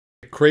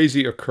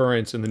Crazy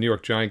occurrence in the New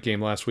York Giant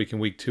game last week in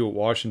Week 2 at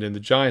Washington.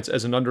 The Giants,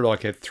 as an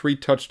underdog, had 3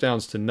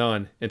 touchdowns to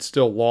none and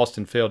still lost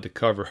and failed to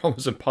cover.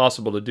 Almost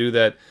impossible to do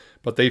that,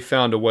 but they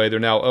found a way. They're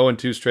now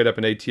 0-2 straight up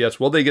in ATS.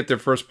 Will they get their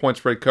first point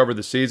spread cover of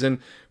the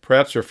season?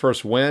 Perhaps their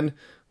first win?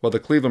 Well, the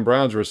Cleveland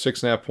Browns are a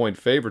 6.5-point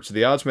favorite, so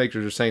the odds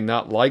makers are saying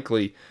not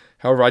likely.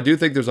 However, I do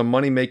think there's a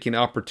money-making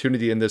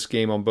opportunity in this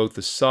game on both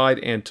the side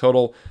and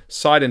total.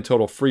 Side and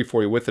total free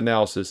for you with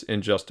analysis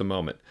in just a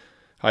moment.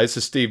 Hi, this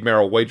is Steve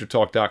Merrill,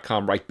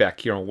 WagerTalk.com, right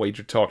back here on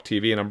Wager Talk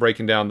TV, and I'm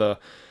breaking down the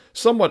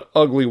somewhat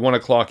ugly 1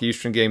 o'clock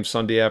Eastern game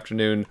Sunday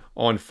afternoon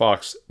on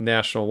Fox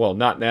National, well,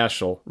 not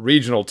national,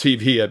 regional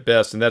TV at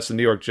best, and that's the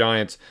New York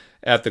Giants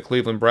at the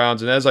Cleveland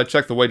Browns. And as I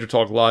check the Wager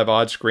Talk live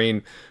odds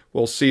screen,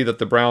 we'll see that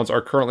the Browns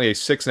are currently a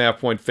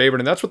 6.5-point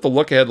favorite, and that's what the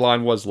look-ahead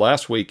line was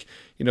last week.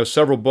 You know,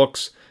 several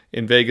books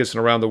in Vegas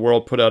and around the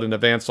world put out an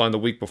advance line the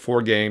week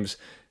before games.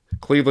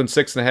 Cleveland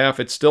 6.5.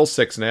 It's still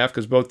 6.5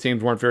 because both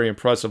teams weren't very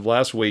impressive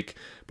last week.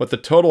 But the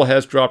total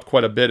has dropped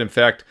quite a bit. In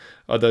fact,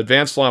 the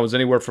advanced line was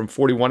anywhere from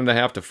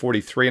 41.5 to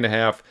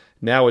 43.5.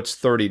 Now it's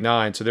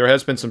 39. So there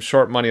has been some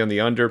sharp money on the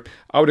under.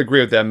 I would agree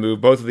with that move.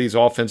 Both of these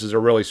offenses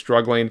are really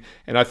struggling.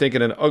 And I think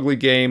in an ugly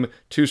game,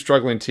 2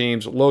 struggling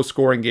teams,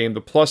 low-scoring game,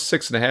 the plus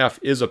 6.5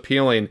 is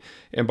appealing.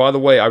 And by the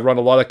way, I run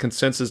a lot of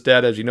consensus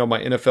data. As you know,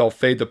 my NFL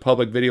Fade the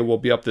Public video will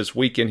be up this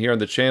weekend here on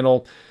the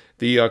channel.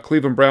 The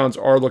Cleveland Browns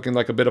are looking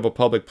like a bit of a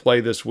public play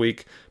this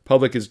week.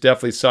 Public is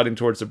definitely siding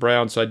towards the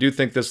Browns, so I do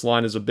think this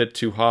line is a bit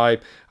too high.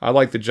 I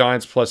like the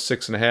Giants plus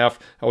 6.5.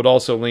 I would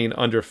also lean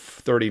under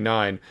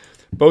 39.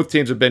 Both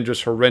teams have been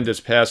just horrendous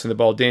passing the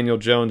ball. Daniel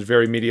Jones,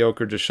 very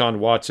mediocre. Deshaun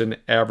Watson,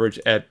 average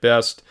at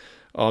best.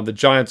 The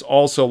Giants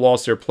also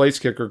lost their place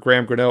kicker,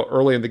 Graham Gano,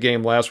 early in the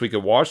game last week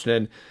at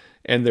Washington,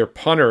 and their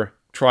punter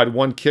tried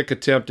 1 kick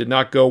attempt, did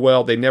not go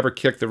well. They never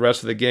kicked the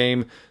rest of the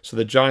game, so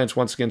the Giants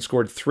once again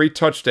scored 3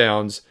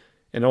 touchdowns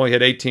and only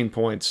had 18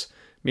 points.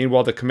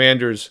 Meanwhile, the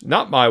Commanders,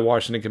 not my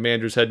Washington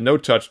Commanders, had no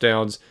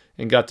touchdowns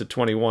and got to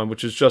 21,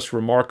 which is just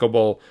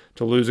remarkable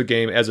to lose a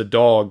game as a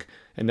dog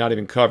and not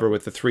even cover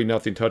with the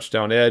 3-0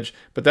 touchdown edge.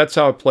 But that's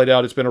how it played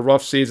out. It's been a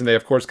rough season. They,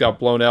 of course, got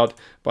blown out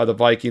by the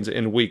Vikings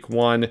in Week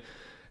 1.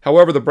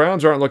 However, the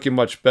Browns aren't looking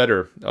much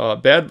better.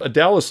 A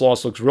Dallas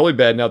loss looks really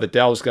bad now that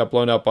Dallas got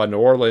blown out by New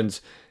Orleans.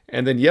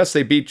 And then, yes,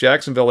 they beat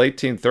Jacksonville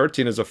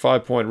 18-13 as a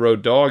 5-point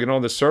road dog. And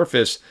on the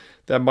surface,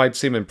 that might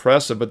seem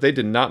impressive, but they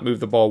did not move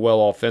the ball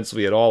well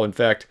offensively at all. In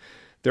fact,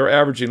 they're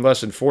averaging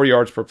less than 4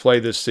 yards per play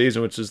this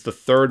season, which is the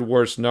 3rd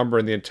worst number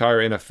in the entire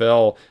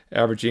NFL,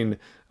 averaging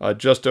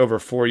just over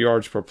 4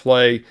 yards per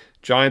play.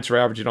 Giants are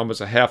averaging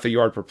almost a half a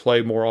yard per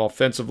play more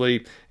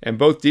offensively, and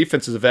both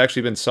defenses have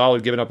actually been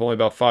solid, giving up only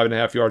about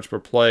 5.5 yards per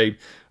play.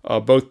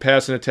 Both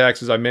passing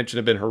attacks, as I mentioned,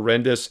 have been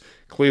horrendous.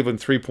 Cleveland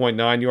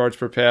 3.9 yards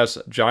per pass,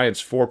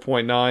 Giants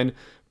 4.9.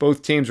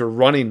 Both teams are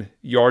running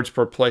yards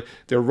per play.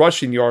 Their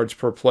rushing yards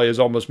per play is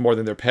almost more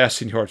than their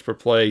passing yards per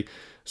play.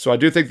 So I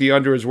do think the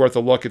under is worth a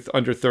look at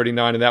under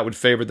 39, and that would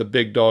favor the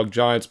big dog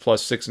Giants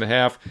plus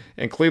 6.5.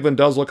 And Cleveland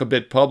does look a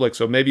bit public,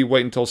 so maybe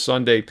wait until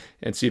Sunday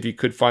and see if you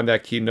could find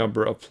that key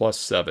number of plus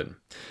 7.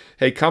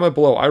 Hey, comment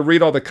below. I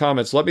read all the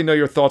comments. Let me know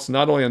your thoughts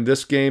not only on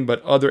this game,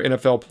 but other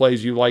NFL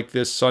plays you like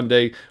this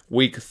Sunday,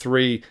 Week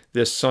 3,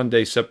 this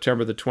Sunday,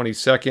 September the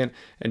 22nd.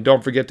 And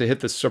don't forget to hit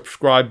the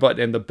subscribe button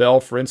and the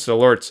bell for instant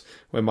alerts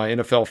when my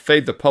NFL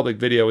Fade the Public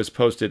video is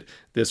posted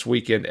this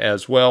weekend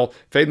as well.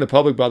 Fade the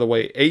Public, by the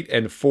way,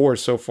 8-4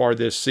 so far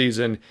this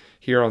season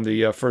here on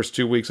the first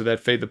 2 weeks of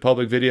that Fade the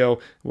Public video.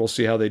 We'll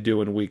see how they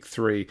do in Week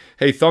 3.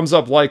 Hey, thumbs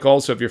up, like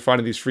also if you're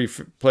finding these free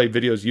play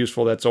videos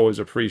useful. That's always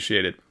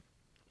appreciated.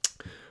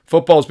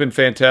 Football's been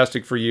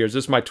fantastic for years.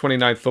 This is my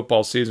 29th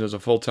football season as a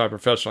full-time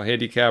professional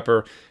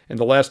handicapper. In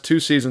the last 2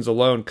 seasons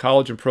alone,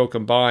 college and pro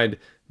combined,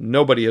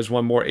 nobody has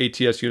won more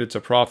ATS units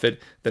of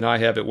profit than I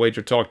have at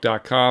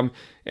WagerTalk.com.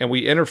 And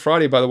we enter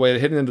Friday, by the way,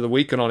 heading into the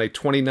weekend on a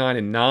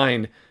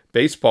 29-9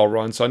 baseball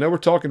run. So I know we're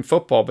talking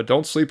football, but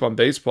don't sleep on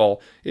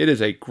baseball. It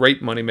is a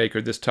great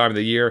moneymaker this time of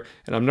the year,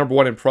 and I'm number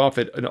 1 in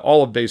profit in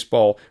all of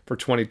baseball for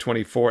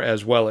 2024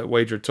 as well at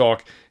Wager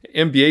Talk.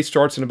 NBA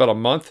starts in about a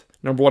month.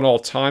 Number 1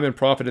 all-time in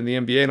profit in the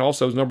NBA, and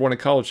also was number 1 in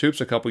college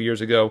hoops a couple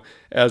years ago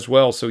as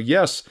well. So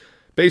yes,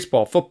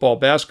 baseball, football,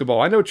 basketball.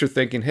 I know what you're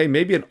thinking. Hey,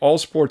 maybe an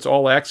all-sports,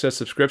 all-access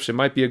subscription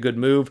might be a good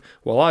move.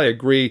 Well, I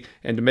agree.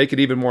 And to make it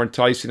even more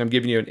enticing, I'm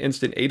giving you an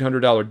instant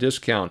 $800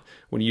 discount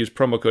when you use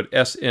promo code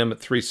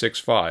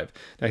SM365.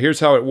 Now, here's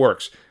how it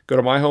works. Go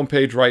to my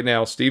homepage right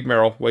now, Steve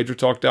Merrill,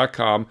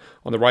 WagerTalk.com.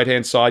 On the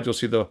right-hand side, you'll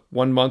see the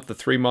 1 month, the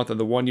 3 month, and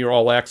the 1 year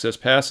all-access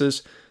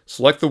passes.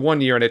 Select the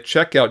 1 year, and at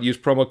checkout, use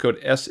promo code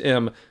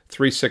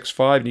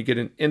SM365, and you get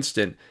an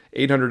instant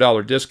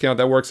 $800 discount.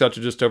 That works out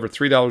to just over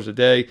 $3 a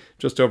day,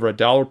 just over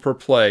 $1 per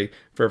play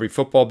for every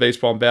football,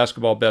 baseball, and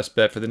basketball best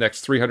bet for the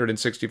next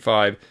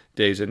 365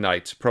 days and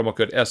nights. Promo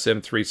code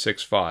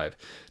SM365.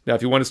 Now,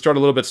 if you want to start a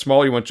little bit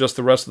smaller, you want just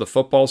the rest of the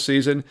football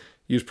season,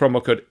 use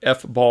promo code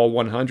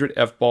FBALL100,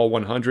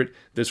 FBALL100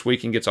 this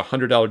week, and gets a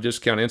 $100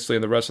 discount instantly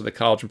in the rest of the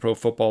college and pro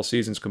football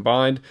seasons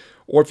combined.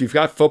 Or if you've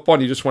got football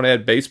and you just want to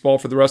add baseball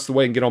for the rest of the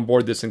way and get on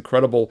board this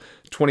incredible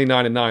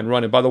 29-9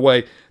 run. And by the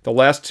way, the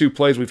last 2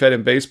 plays we've had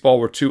in baseball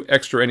were 2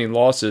 extra inning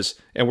losses,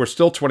 and we're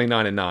still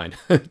 29-9.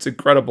 It's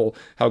incredible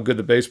how good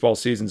the baseball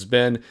season's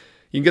been.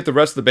 You can get the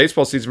rest of the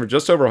baseball season for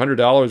just over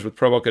 $100 with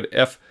promo code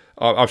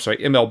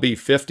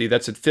MLB50.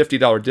 That's a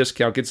 $50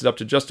 discount. Gets it up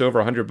to just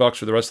over $100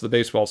 for the rest of the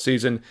baseball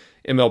season.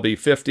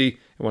 MLB50.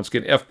 And once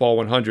again,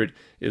 FBALL100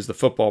 is the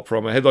football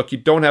promo. Hey, look, you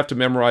don't have to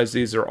memorize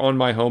these. They're on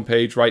my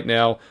homepage right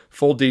now.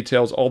 Full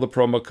details, all the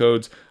promo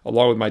codes,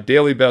 along with my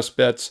daily best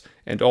bets,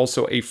 and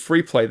also a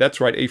free play. That's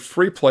right, a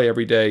free play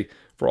every day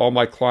for all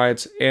my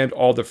clients and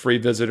all the free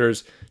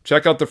visitors.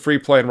 Check out the free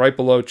plan right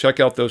below. Check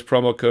out those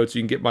promo codes so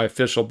you can get my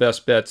official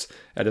best bets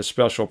at a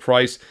special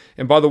price.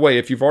 And by the way,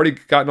 if you've already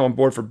gotten on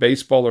board for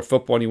baseball or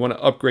football and you want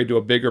to upgrade to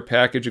a bigger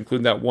package,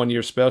 including that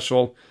 1-year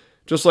special,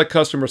 just let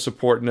customer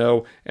support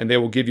know, and they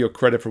will give you a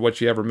credit for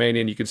what you have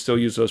remaining. You can still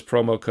use those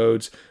promo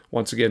codes.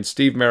 Once again,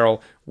 Steve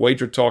Merrill,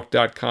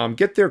 wagertalk.com.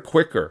 Get there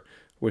quicker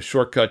with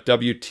shortcut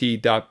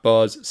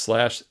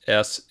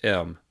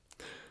WT.buzz/SM.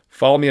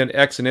 Follow me on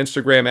X and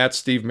Instagram at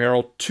Steve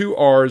Merrill, 2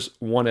 R's,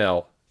 1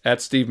 L. At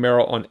Steve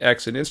Merrill on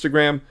X and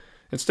Instagram.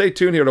 And stay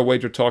tuned here to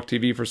Wager Talk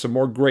TV for some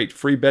more great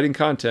free betting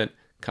content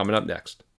coming up next.